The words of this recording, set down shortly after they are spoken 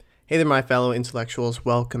Hey there, my fellow intellectuals.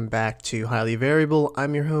 Welcome back to Highly Variable.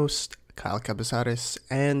 I'm your host, Kyle Cabezares,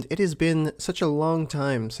 and it has been such a long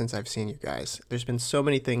time since I've seen you guys. There's been so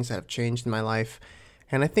many things that have changed in my life,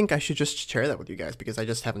 and I think I should just share that with you guys because I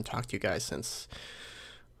just haven't talked to you guys since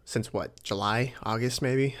what, July, August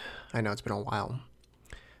maybe? I know it's been a while.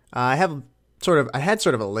 I had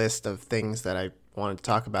sort of a list of things that I wanted to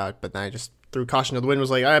talk about, but then I just threw caution to the wind.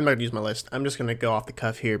 Was like, I'm not gonna use my list. I'm just gonna go off the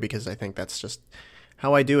cuff here because I think that's just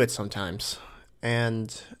how I do it sometimes.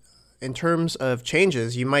 And in terms of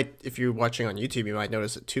changes, you might, if you're watching on YouTube, you might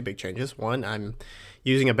notice two big changes. One, I'm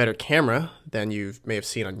using a better camera than you may have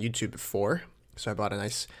seen on YouTube before. So I bought a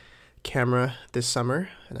nice camera this summer,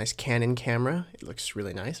 a nice Canon camera. It looks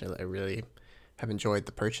really nice. I really have enjoyed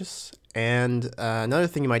the purchase. And another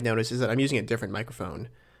thing you might notice is that I'm using a different microphone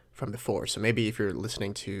from before. So maybe if you're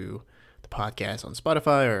listening to the podcast on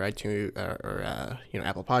Spotify or iTunes or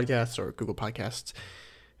Apple Podcasts or Google Podcasts,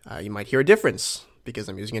 you might hear a difference because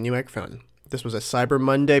I'm using a new microphone. This was a Cyber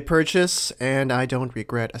Monday purchase, and I don't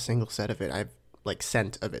regret a single cent of it. I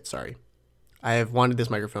have wanted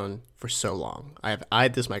this microphone for so long. I have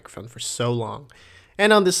eyed this microphone for so long.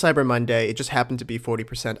 And on this Cyber Monday, it just happened to be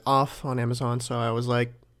 40% off on Amazon, so I was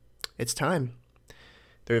like, it's time.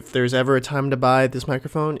 If there's ever a time to buy this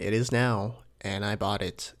microphone, it is now. And I bought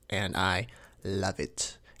it, and I love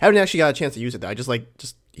it. I haven't actually got a chance to use it, though. I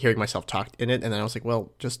just hearing myself talk in it, and then I was like,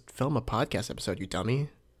 well, just film a podcast episode, you dummy.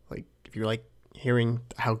 Like, if you're, hearing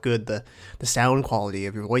how good the sound quality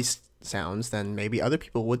of your voice sounds, then maybe other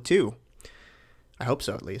people would, too. I hope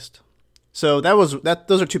so, at least. So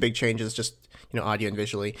those are two big changes, just, audio and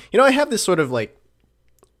visually. I have this sort of,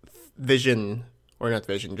 vision, or not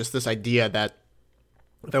vision, just this idea that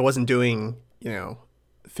if I wasn't doing,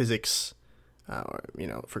 physics,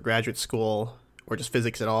 for graduate school or just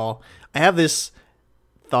physics at all, I have this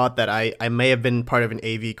thought that I may have been part of an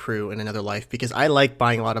AV crew in another life because I like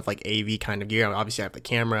buying a lot of AV kind of gear. Obviously, I have the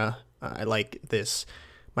camera. I like this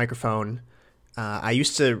microphone. I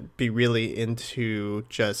used to be really into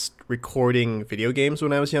just recording video games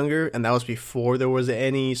when I was younger, and that was before there was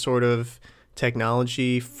any sort of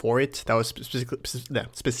technology for it that was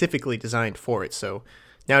specifically designed for it. So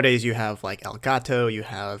nowadays you have Elgato, you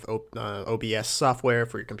have OBS software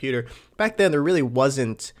for your computer. Back then there really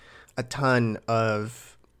wasn't a ton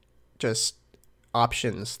of just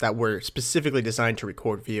options that were specifically designed to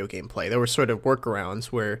record video game play. There were sort of workarounds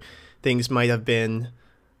where things might have been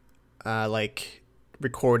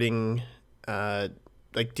recording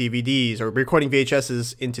DVDs or recording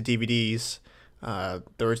VHSs into DVDs.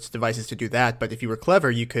 There were devices to do that, but if you were clever,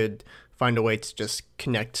 you could find a way to just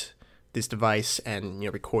connect this device and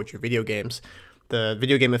record your video games. The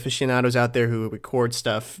video game aficionados out there who record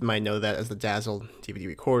stuff might know that as the Dazzle DVD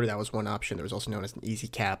recorder. That was one option. There was also known as an Easy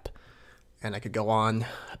Cap, and I could go on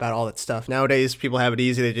about all that stuff. Nowadays, people have it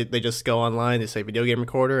easy. They just go online, they say video game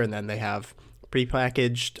recorder, and then they have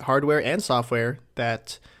prepackaged hardware and software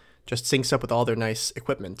that just syncs up with all their nice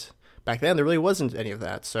equipment. Back then, there really wasn't any of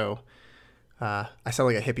that, so I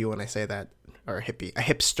sound like a hippie when I say that. Or a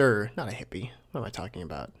hipster, not a hippie. What am I talking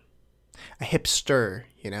about? A hipster,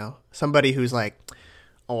 somebody who's like,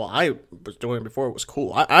 oh, I was doing it before it was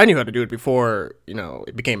cool. I knew how to do it before,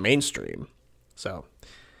 it became mainstream. So,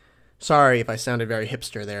 sorry if I sounded very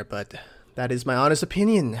hipster there, but that is my honest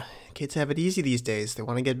opinion. Kids have it easy these days. They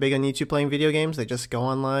want to get big on YouTube playing video games. They just go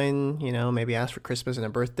online, maybe ask for Christmas and a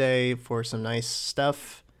birthday for some nice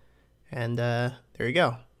stuff. And there you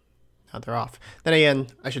go. Now they're off. Then again,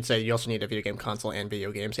 I should say you also need a video game console and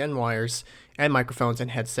video games and wires and microphones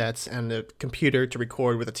and headsets and a computer to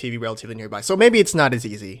record with a TV relatively nearby. So maybe it's not as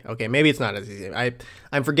easy. Okay, maybe it's not as easy.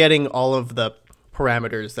 I'm forgetting all of the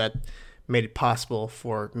parameters that made it possible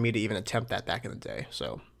for me to even attempt that back in the day.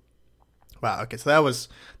 So, wow. Okay, so that was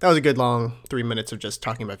a good long 3 minutes of just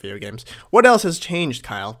talking about video games. What else has changed,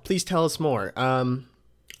 Kyle? Please tell us more.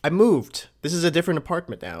 I moved. This is a different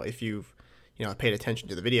apartment now. If you've paid attention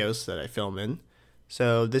to the videos that I film in.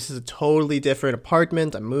 So this is a totally different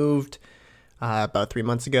apartment. I moved about 3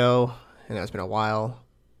 months ago, and it's been a while,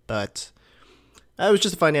 but it was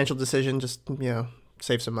just a financial decision, just,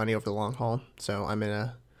 save some money over the long haul. So I'm in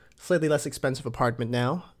a slightly less expensive apartment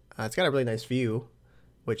now. It's got a really nice view,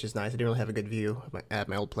 which is nice. I didn't really have a good view at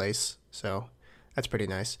my old place, so that's pretty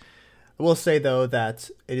nice. I will say, though,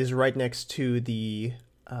 that it is right next to the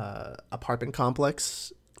apartment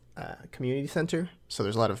complex community center, so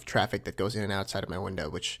there's a lot of traffic that goes in and outside of my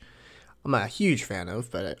window, which I'm not a huge fan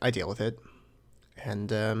of, but I deal with it.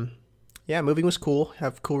 And moving was cool.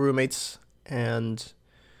 Have cool roommates, and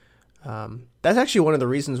that's actually one of the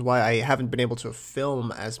reasons why I haven't been able to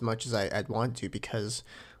film as much as I'd want to, because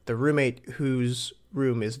the roommate whose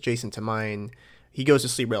room is adjacent to mine, he goes to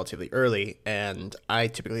sleep relatively early, and I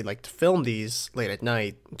typically like to film these late at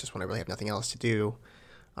night, just when I really have nothing else to do.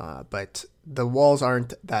 But the walls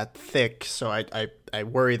aren't that thick, so I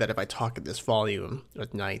worry that if I talk at this volume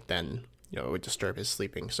at night, then it would disturb his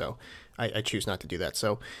sleeping. So I choose not to do that.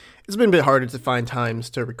 So it's been a bit harder to find times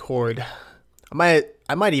to record. I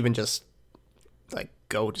might even just like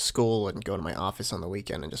go to school and go to my office on the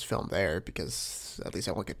weekend and just film there, because at least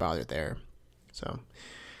I won't get bothered there. So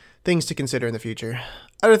things to consider in the future.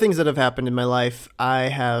 Other things that have happened in my life: I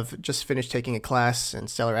have just finished taking a class in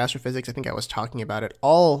stellar astrophysics. I think I was talking about it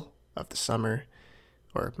all of the summer,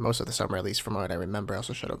 or most of the summer, at least from what I remember. I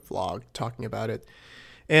also shot a vlog talking about it.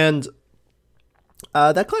 And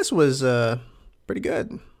that class was pretty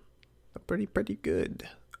good. Pretty good.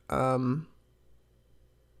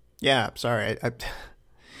 Yeah, sorry.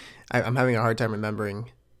 I'm having a hard time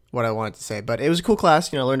remembering what I wanted to say, but it was a cool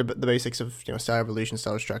class. I learned the basics of stellar evolution,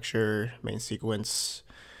 stellar structure, main sequence,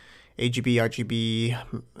 AGB, RGB,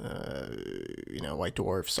 white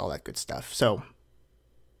dwarfs, all that good stuff. So,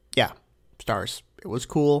 yeah, stars. It was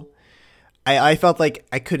cool. I felt like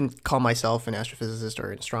I couldn't call myself an astrophysicist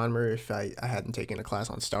or an astronomer if I hadn't taken a class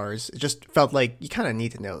on stars. It just felt like you kind of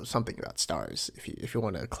need to know something about stars if you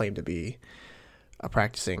want to claim to be a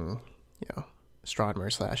practicing, astronomer /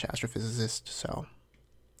 astrophysicist. So,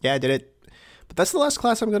 yeah, I did it. But that's the last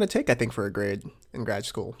class I'm going to take, I think, for a grade in grad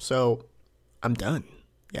school. So I'm done.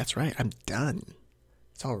 Yeah, that's right. I'm done.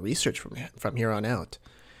 It's all research from here on out.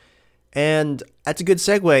 And that's a good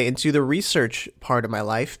segue into the research part of my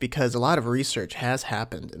life, because a lot of research has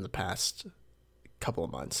happened in the past couple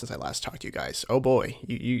of months since I last talked to you guys. Oh boy,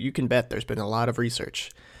 you can bet there's been a lot of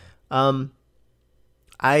research. I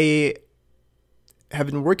have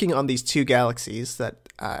been working on these two galaxies that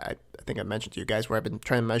I think I mentioned to you guys, where I've been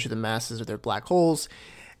trying to measure the masses of their black holes.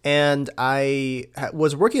 And I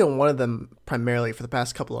was working on one of them primarily for the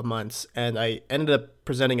past couple of months, and I ended up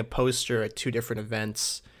presenting a poster at two different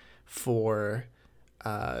events for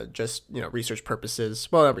just research purposes.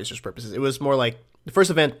 Well, not research purposes. It was more like the first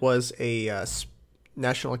event was a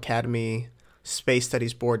National Academy Space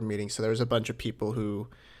Studies Board meeting. So there was a bunch of people who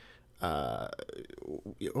are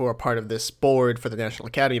part of this board for the National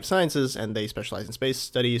Academy of Sciences, and they specialize in space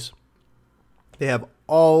studies. They have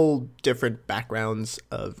all different backgrounds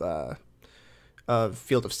of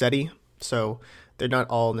field of study, so they're not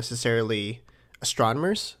all necessarily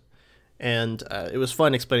astronomers. And it was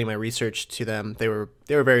fun explaining my research to them. They were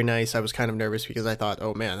very nice. I was kind of nervous because I thought,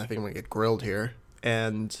 oh man, I think I'm gonna get grilled here.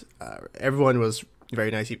 And everyone was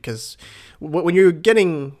very nice, because when you're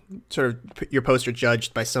getting sort of your poster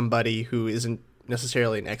judged by somebody who isn't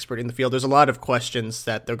necessarily an expert in the field, there's a lot of questions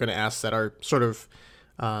that they're going to ask that are sort of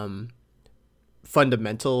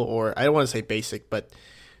fundamental, or I don't want to say basic, but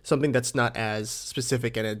something that's not as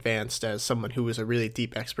specific and advanced as someone who is a really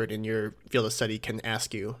deep expert in your field of study can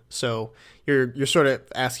ask you. So you're sort of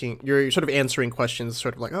answering questions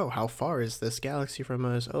sort of like, oh, how far is this galaxy from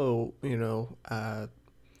us? Oh,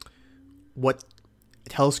 what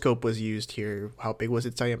telescope was used here? How big was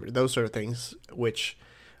its diameter? Those sort of things, which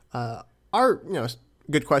are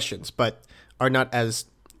good questions, but are not as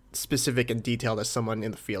specific and detailed as someone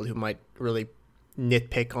in the field who might really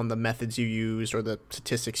nitpick on the methods you used or the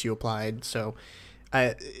statistics you applied. So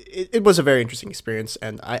it was a very interesting experience,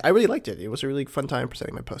 and I really liked it. It was a really fun time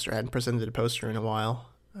presenting my poster. I hadn't presented a poster in a while,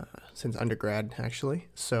 since undergrad, actually.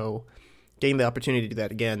 So getting the opportunity to do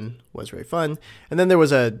that again was very fun. And then there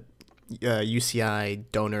was a UCI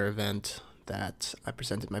donor event that I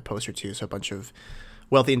presented my poster to. So a bunch of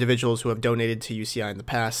wealthy individuals who have donated to UCI in the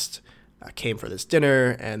past came for this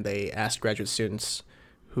dinner, and they asked graduate students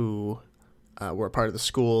who were a part of the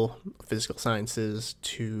School of Physical Sciences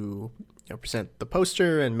to present the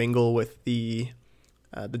poster and mingle with the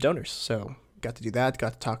donors. So got to do that,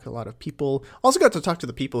 got to talk to a lot of people. Also got to talk to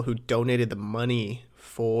the people who donated the money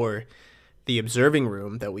for the observing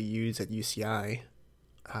room that we use at UCI.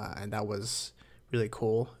 And that was really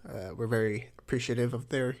cool. We're very appreciative of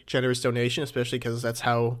their generous donation, especially because that's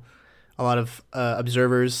how a lot of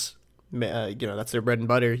observers, that's their bread and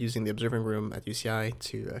butter, using the observing room at UCI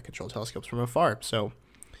to control telescopes from afar. So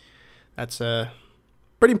that's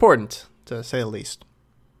pretty important, to say the least.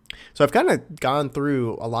 So I've kind of gone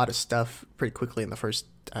through a lot of stuff pretty quickly in the first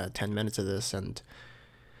 10 minutes of this, and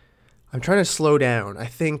I'm trying to slow down. I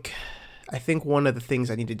think one of the things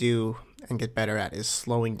I need to do and get better at is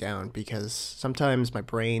slowing down, because sometimes my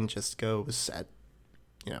brain just goes at,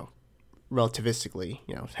 relativistically,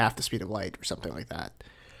 half the speed of light or something like that.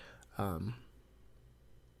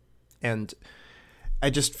 And I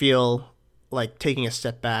just feel like taking a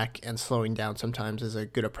step back and slowing down sometimes is a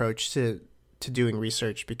good approach to doing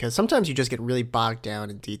research, because sometimes you just get really bogged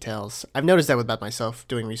down in details. I've noticed that about myself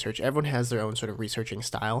doing research. Everyone has their own sort of researching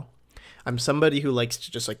style. I'm somebody who likes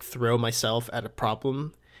to just like throw myself at a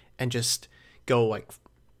problem and just go like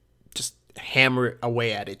just hammer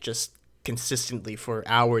away at it just consistently for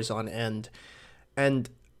hours on end. And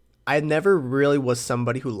I never really was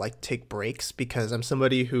somebody who liked to take breaks, because I'm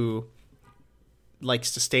somebody who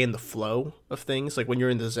likes to stay in the flow of things. Like when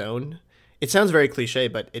you're in the zone, it sounds very cliche,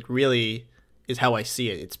 but it really is how I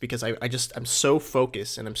see it. It's because I'm so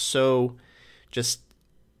focused and I'm so just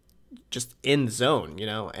in the zone,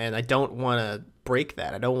 and I don't want to break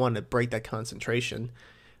that. I don't want to break that concentration.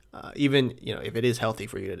 Even, if it is healthy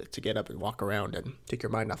for you to get up and walk around and take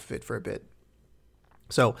your mind off of it for a bit.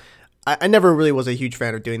 So I never really was a huge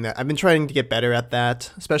fan of doing that. I've been trying to get better at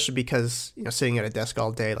that, especially because, sitting at a desk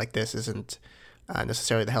all day like this isn't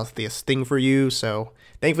necessarily the healthiest thing for you. So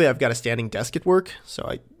thankfully I've got a standing desk at work, so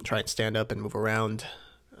I try and stand up and move around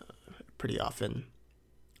pretty often.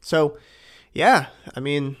 So yeah, I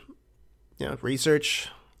mean, research,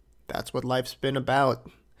 that's what life's been about.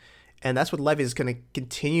 And that's what life is going to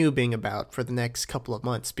continue being about for the next couple of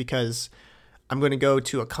months, because I'm going to go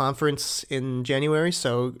to a conference in January.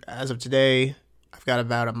 So as of today, I've got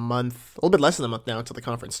about a month, a little bit less than a month now until the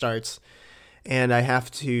conference starts. And I have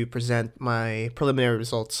to present my preliminary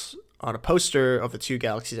results on a poster of the 2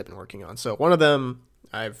 galaxies I've been working on. So one of them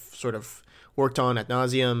I've sort of worked on ad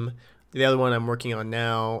nauseum. The other one I'm working on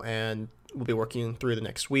now and we'll be working through the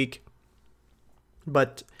next week.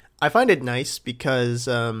 But I find it nice because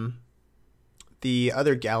the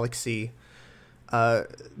other galaxy,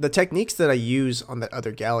 the techniques that I use on that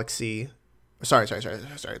other galaxy, sorry. Let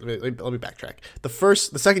me backtrack.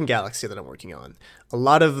 The second galaxy that I'm working on, a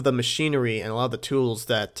lot of the machinery and a lot of the tools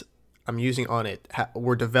that I'm using on it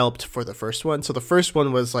were developed for the first one. So the first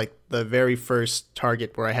one was like the very first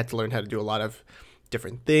target where I had to learn how to do a lot of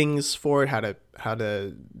different things for it, how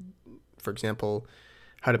to, for example,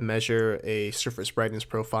 how to measure a surface brightness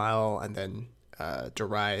profile and then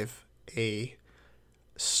derive a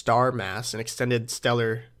star mass, an extended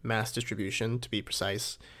stellar mass distribution to be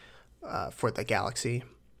precise, for the galaxy,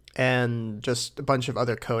 and just a bunch of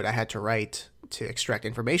other code I had to write to extract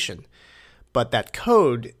information. But that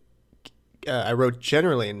code I wrote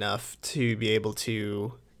generally enough to be able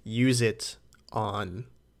to use it on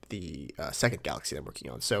the second galaxy that I'm working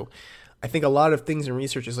on. So I think a lot of things in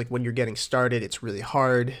research is like when you're getting started, it's really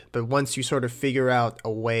hard. But once you sort of figure out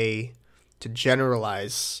a way to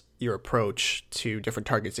generalize your approach to different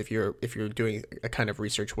targets, if you're doing a kind of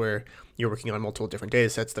research where you're working on multiple different data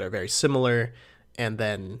sets that are very similar, and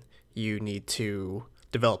then you need to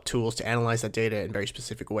develop tools to analyze that data in very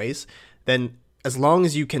specific ways, then as long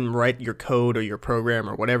as you can write your code or your program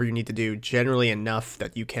or whatever you need to do generally enough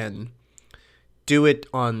that you can do it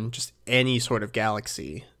on just any sort of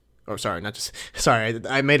galaxy. Oh, sorry,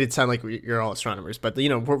 I made it sound like you're all astronomers, but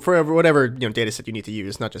for whatever data set you need to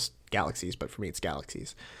use, not just galaxies, but for me it's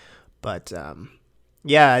galaxies. But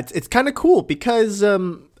yeah, it's kind of cool because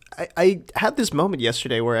I had this moment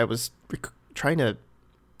yesterday where I was trying to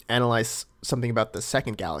analyze something about the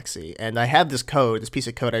second galaxy, and I had this piece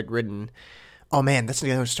of code I'd written. Oh man, that's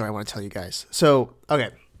another story I want to tell you guys. So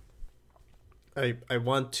okay, I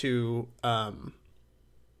want to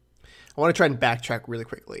try and backtrack really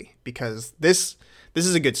quickly because this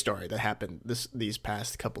is a good story that happened these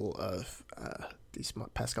past couple of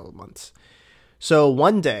months. So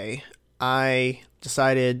one day I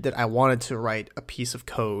decided that I wanted to write a piece of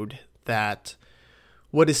code that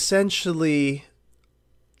would essentially,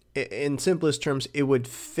 in simplest terms, it would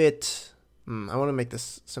fit. I want to make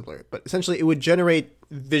this simpler, but essentially it would generate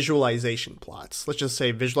visualization plots. Let's just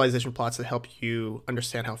say visualization plots that help you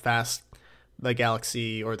understand how fast the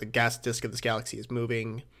galaxy or the gas disk of this galaxy is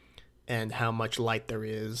moving and how much light there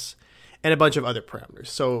is, and a bunch of other parameters.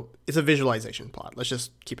 So it's a visualization plot. Let's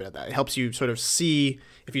just keep it at that. It helps you sort of see,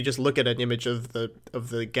 if you just look at an image of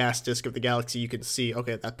the gas disk of the galaxy, you can see,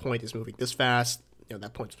 okay, that point is moving this fast,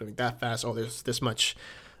 that point is moving that fast, oh, there's this much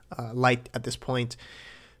light at this point.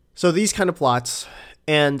 So these kind of plots,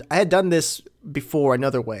 and I had done this before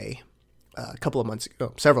another way several months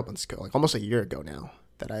ago, like almost a year ago now,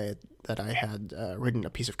 that I had written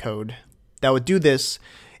a piece of code that would do this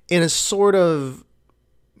in a sort of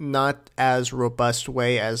not as robust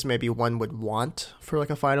way as maybe one would want for like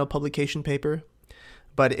a final publication paper,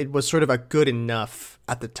 but it was sort of a good enough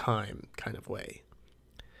at the time kind of way.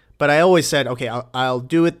 But I always said, okay, I'll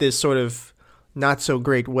do it this sort of not so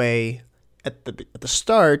great way at the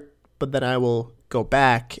start, but then I will go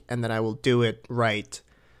back and then I will do it right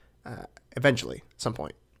eventually, at some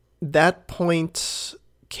point. that point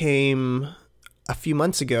came a few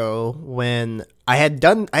months ago when I had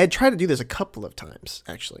tried to do this a couple of times,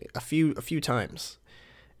 actually, a few times,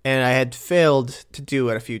 and I had failed to do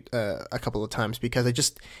it a couple of times because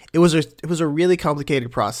it was a really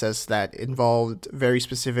complicated process that involved very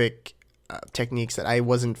specific techniques that I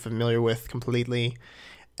wasn't familiar with completely.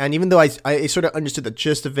 And even though I sort of understood the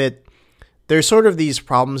gist of it, there's sort of these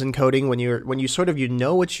problems in coding when you sort of, you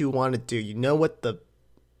know what you want to do, you know what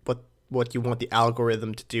you want the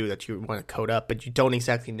algorithm to do that you want to code up, but you don't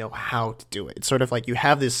exactly know how to do it. It's sort of like you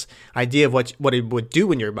have this idea of what it would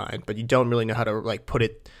do in your mind, but you don't really know how to like put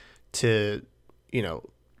it to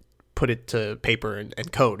paper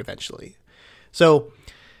and code eventually. So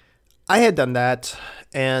I had done that,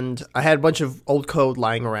 and I had a bunch of old code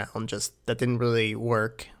lying around just that didn't really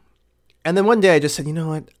work. And then one day I just said, you know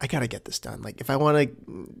what, I gotta get this done. Like, if I want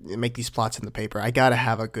to make these plots in the paper, I gotta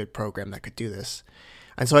have a good program that could do this.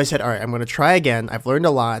 And so I said, all right, I'm going to try again. I've learned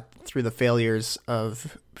a lot through the failures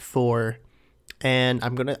of before, and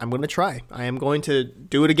I'm gonna try. I am going to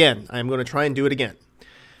do it again. I am going to try and do it again.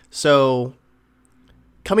 So,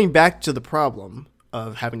 coming back to the problem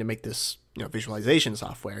of having to make this, visualization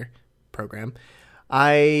software program,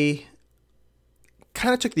 I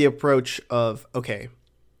kind of took the approach of, okay,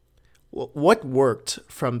 what worked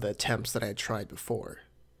from the attempts that I had tried before?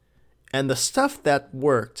 And the stuff that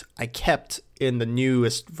worked, I kept in the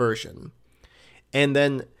newest version. And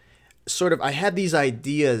then sort of I had these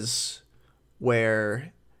ideas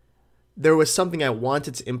where there was something I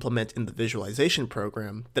wanted to implement in the visualization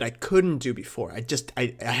program that I couldn't do before.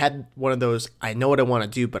 I had one of those, I know what I want to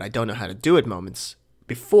do, but I don't know how to do it moments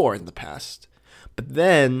before in the past. But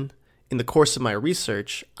then in the course of my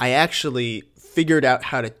research, I actually figured out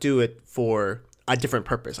how to do it for a different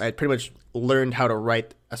purpose. I had pretty much learned how to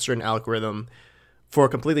write a certain algorithm for a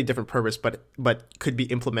completely different purpose, but could be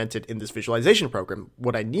implemented in this visualization program,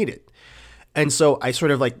 what I needed. And so I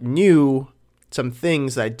sort of like knew some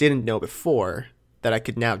things that I didn't know before that I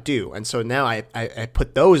could now do. And so now I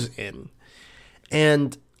put those in.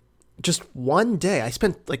 And just one day, I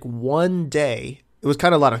spent like one day, it was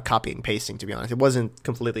kind of a lot of copying and pasting, to be honest. It wasn't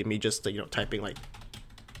completely me just, typing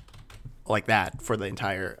like that for the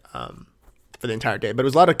entire day. But it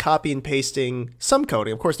was a lot of copy and pasting, some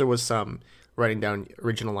coding. Of course, there was some writing down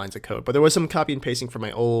original lines of code, but there was some copy and pasting from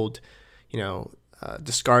my old,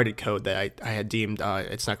 discarded code that I had deemed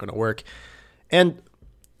it's not going to work. And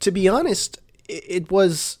to be honest, it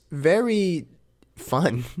was very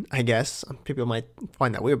fun, I guess. People might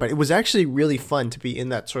find that weird, but it was actually really fun to be in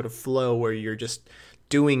that sort of flow where you're just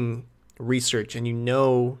doing research and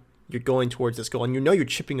you're going towards this goal and you're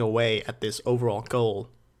chipping away at this overall goal.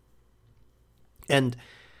 And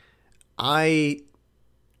I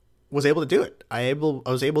was able to do it. I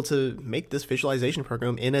was able to make this visualization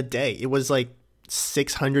program in a day. It was like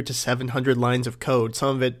 600 to 700 lines of code.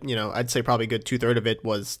 Some of it, I'd say probably good two-thirds of it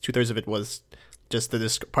was just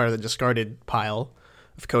the part of the discarded pile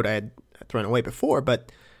of code I had thrown away before.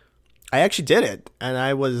 But I actually did it, and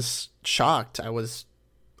I was shocked. I was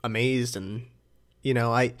amazed, and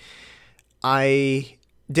I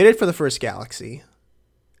did it for the first Galaxy.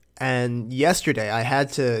 And yesterday I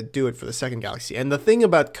had to do it for the second Galaxy. And the thing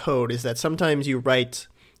about code is that sometimes you write,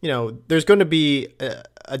 there's going to be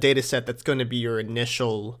a data set that's going to be your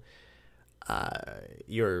initial,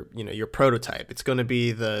 your prototype. It's going to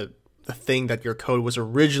be the thing that your code was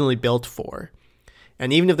originally built for.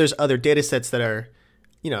 And even if there's other data sets that are,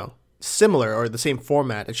 similar or the same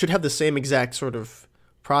format, it should have the same exact sort of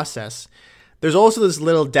process. There's also this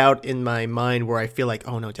little doubt in my mind where I feel like,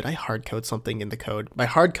 oh no, did I hard code something in the code? By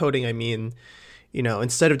hard coding, I mean,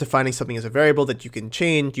 instead of defining something as a variable that you can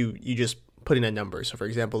change, you just put in a number. So for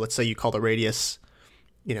example, let's say you call the radius,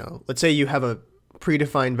 let's say you have a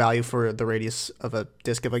predefined value for the radius of a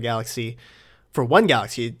disk of a galaxy. For one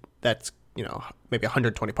galaxy, that's, maybe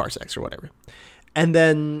 120 parsecs or whatever. And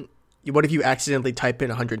then what if you accidentally type in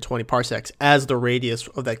 120 parsecs as the radius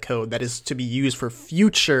of that code that is to be used for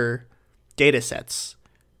future data sets,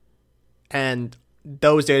 and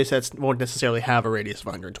those data sets won't necessarily have a radius of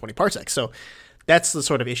 120 parsecs. So that's the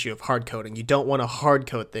sort of issue of hard coding. You don't want to hard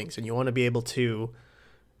code things, and you want to be able to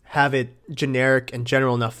have it generic and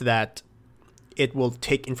general enough that it will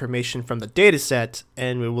take information from the data set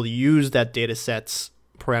and it will use that data set's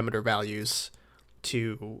parameter values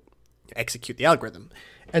to execute the algorithm.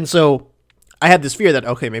 And so I had this fear that,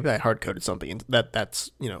 okay, maybe I hard coded something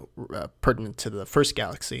that's pertinent to the first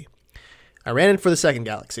Galaxy. I ran it for the second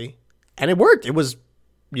Galaxy, and it worked. It was,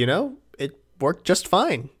 it worked just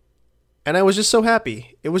fine. And I was just so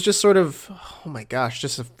happy. It was just sort of, oh my gosh,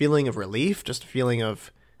 just a feeling of relief, just a feeling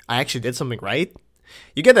of, I actually did something right.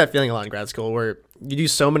 You get that feeling a lot in grad school where you do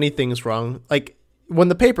so many things wrong. Like when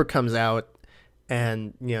the paper comes out,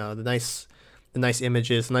 and the nice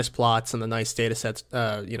images, the nice plots, and the nice data sets,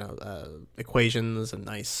 equations and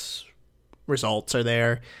nice results are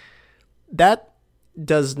there. That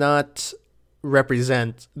does not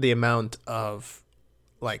represent the amount of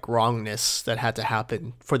like wrongness that had to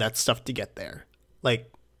happen for that stuff to get there.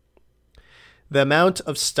 Like the amount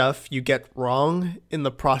of stuff you get wrong in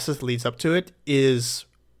the process that leads up to it is,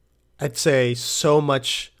 I'd say, so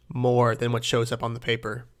much more than what shows up on the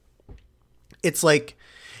paper. It's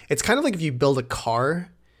kind of like if you build a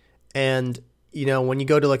car and, when you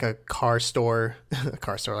go to like a car store,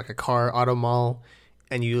 like a car auto mall,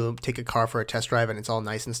 and you take a car for a test drive and it's all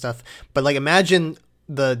nice and stuff. But like imagine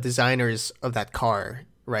the designers of that car,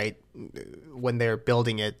 right? When they're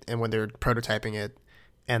building it and when they're prototyping it,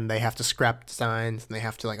 and they have to scrap designs and they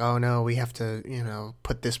have to like, oh no, we have to,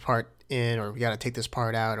 put this part in, or we got to take this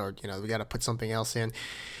part out, or, we got to put something else in.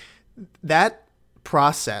 That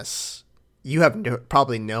process, you have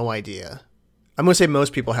probably no idea. I'm going to say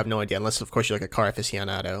most people have no idea, unless of course you're like a car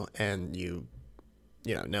aficionado and you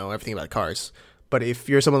know everything about cars. But if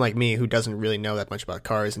you're someone like me who doesn't really know that much about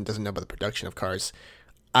cars and doesn't know about the production of cars,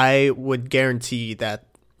 I would guarantee that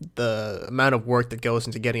the amount of work that goes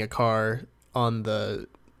into getting a car on the,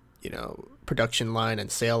 production line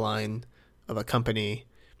and sale line of a company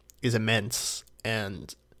is immense.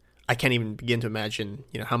 And I can't even begin to imagine,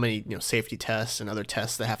 how many, safety tests and other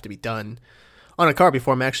tests that have to be done on a car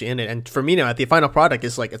before I'm actually in it. And for me, the final product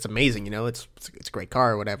is like, it's amazing, it's a great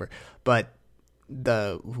car or whatever. But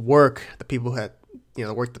the work the people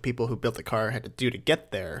who built the car had to do to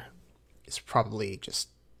get there is probably just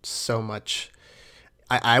so much.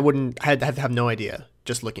 I'd have no idea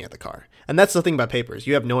just looking at the car. And that's the thing about papers.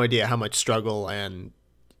 You have no idea how much struggle and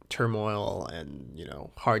turmoil and,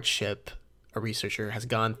 hardship a researcher has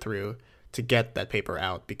gone through to get that paper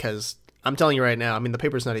out. Because I'm telling you right now, the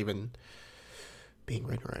paper's not even being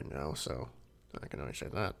written right now, so I can only say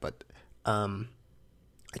that. But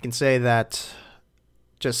I can say that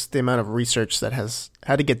just the amount of research that has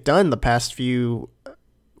had to get done the past few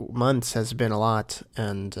months has been a lot,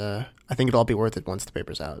 and I think it'll all be worth it once the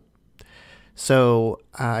paper's out. So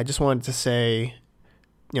I just wanted to say,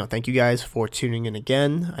 thank you guys for tuning in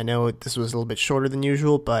again. I know this was a little bit shorter than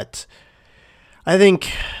usual, but I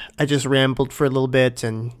think I just rambled for a little bit,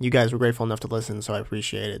 and you guys were grateful enough to listen, so I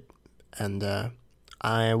appreciate it. And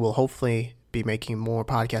I will hopefully be making more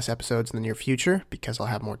podcast episodes in the near future because I'll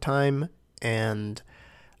have more time, and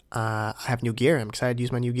I have new gear. I'm excited to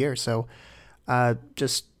use my new gear. So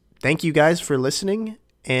just thank you guys for listening,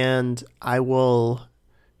 and I will,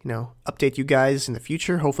 update you guys in the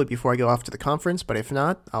future, hopefully before I go off to the conference. But if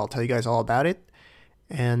not, I'll tell you guys all about it.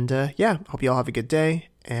 And hope you all have a good day,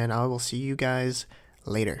 and I will see you guys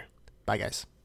later. Bye, guys.